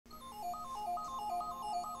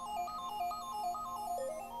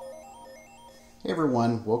Hey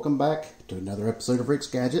everyone, welcome back to another episode of Rick's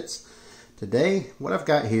Gadgets. Today, what I've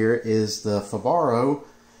got here is the Fibaro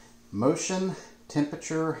Motion,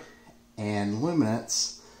 Temperature, and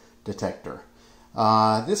Luminance detector.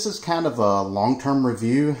 This is kind of a long-term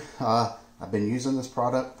review. I've been using this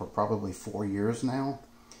product for probably 4 years now.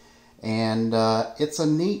 And it's a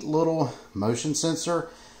neat little motion sensor.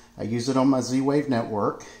 I use it on my Z-Wave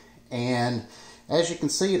network. And as you can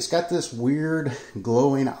see, it's got this weird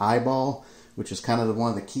glowing eyeball, which is kind of one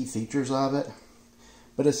of the key features of it.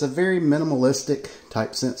 But it's a very minimalistic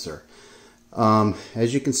type sensor.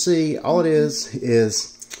 As you can see, all it is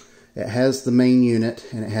it has the main unit,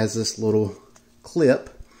 and it has this little clip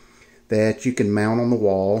that you can mount on the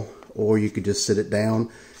wall, or you could just sit it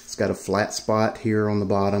down. It's got a flat spot here on the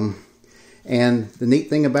bottom. And the neat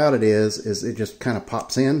thing about it is it just kind of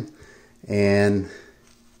pops in, and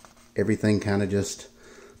everything kind of just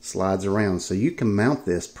slides around. So you can mount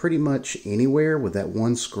this pretty much anywhere with that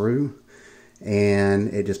one screw,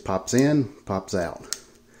 and it just pops in, pops out.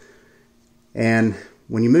 And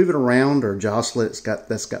when you move it around or jostle it,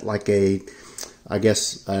 that's got like a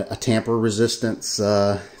tamper resistance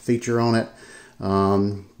feature on it.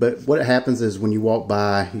 But what happens is when you walk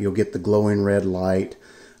by, you'll get the glowing red light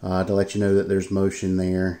to let you know that there's motion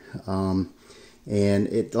there. And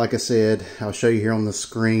it, like I said, I'll show you here on the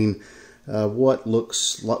screen what it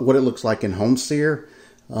looks like in Homeseer.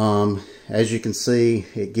 As you can see,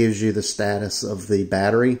 it gives you the status of the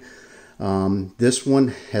battery. This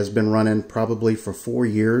one has been running probably for 4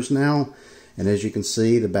 years now, and as you can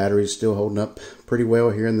see, the battery is still holding up pretty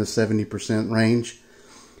well here in the 70% range.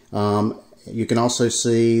 You can also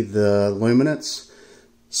see the luminance,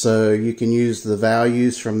 so you can use the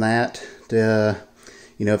values from that to,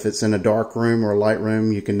 you know, if it's in a dark room or a light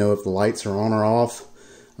room, you can know if the lights are on or off.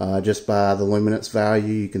 Just by the luminance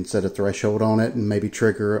value, you can set a threshold on it and maybe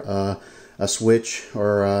trigger a switch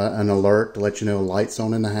or an alert to let you know lights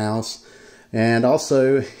on in the house. And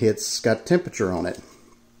also, it's got temperature on it.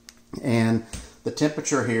 And the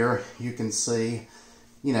temperature here, you can see,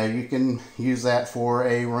 you know, you can use that for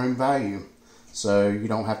a room value. So you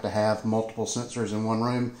don't have to have multiple sensors in one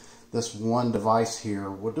room. This one device here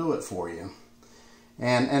will do it for you.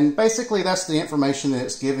 And basically, that's the information that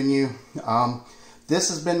it's giving you. This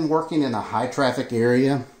has been working in a high traffic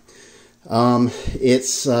area.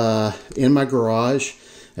 It's in my garage,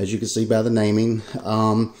 as you can see by the naming.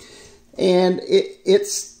 And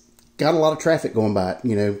it's got a lot of traffic going by it.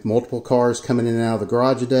 You know, multiple cars coming in and out of the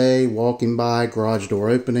garage a day, walking by, garage door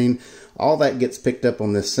opening. All that gets picked up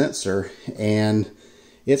on this sensor, and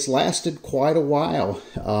it's lasted quite a while.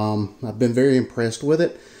 I've been very impressed with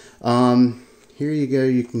it. Here you go,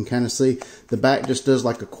 you can kind of see the back just does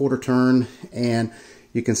like a quarter turn, and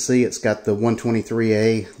you can see it's got the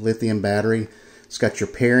 123A lithium battery. It's got your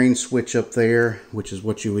pairing switch up there, which is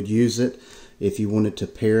what you would use it if you wanted to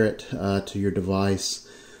pair it to your device.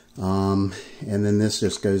 And then this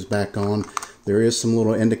just goes back on. There is some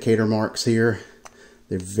little indicator marks here.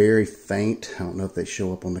 They're very faint. I don't know if they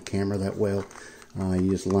show up on the camera that well. You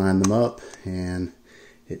just line them up, and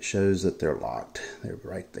it shows that they're locked. They're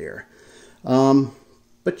right there.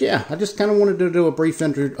 But yeah, I just kind of wanted to do a brief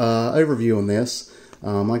overview on this.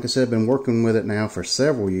 Like I said, I've been working with it now for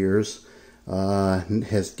several years. It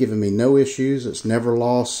has given me no issues. It's never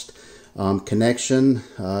lost connection.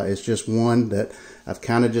 It's just one that I've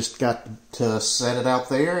kind of just got to set it out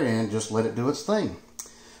there and just let it do its thing.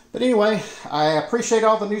 But anyway, I appreciate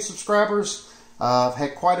all the new subscribers. I've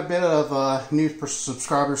had quite a bit of new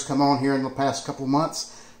subscribers come on here in the past couple of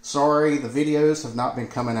months. Sorry, the videos have not been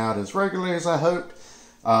coming out as regularly as I hoped.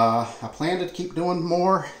 I plan to keep doing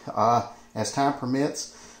more as time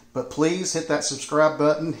permits. But please hit that subscribe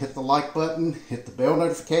button, hit the like button, hit the bell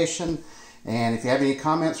notification. And if you have any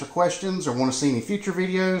comments or questions or want to see any future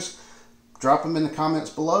videos, drop them in the comments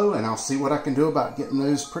below, and I'll see what I can do about getting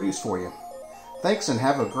those produced for you. Thanks, and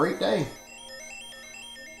have a great day.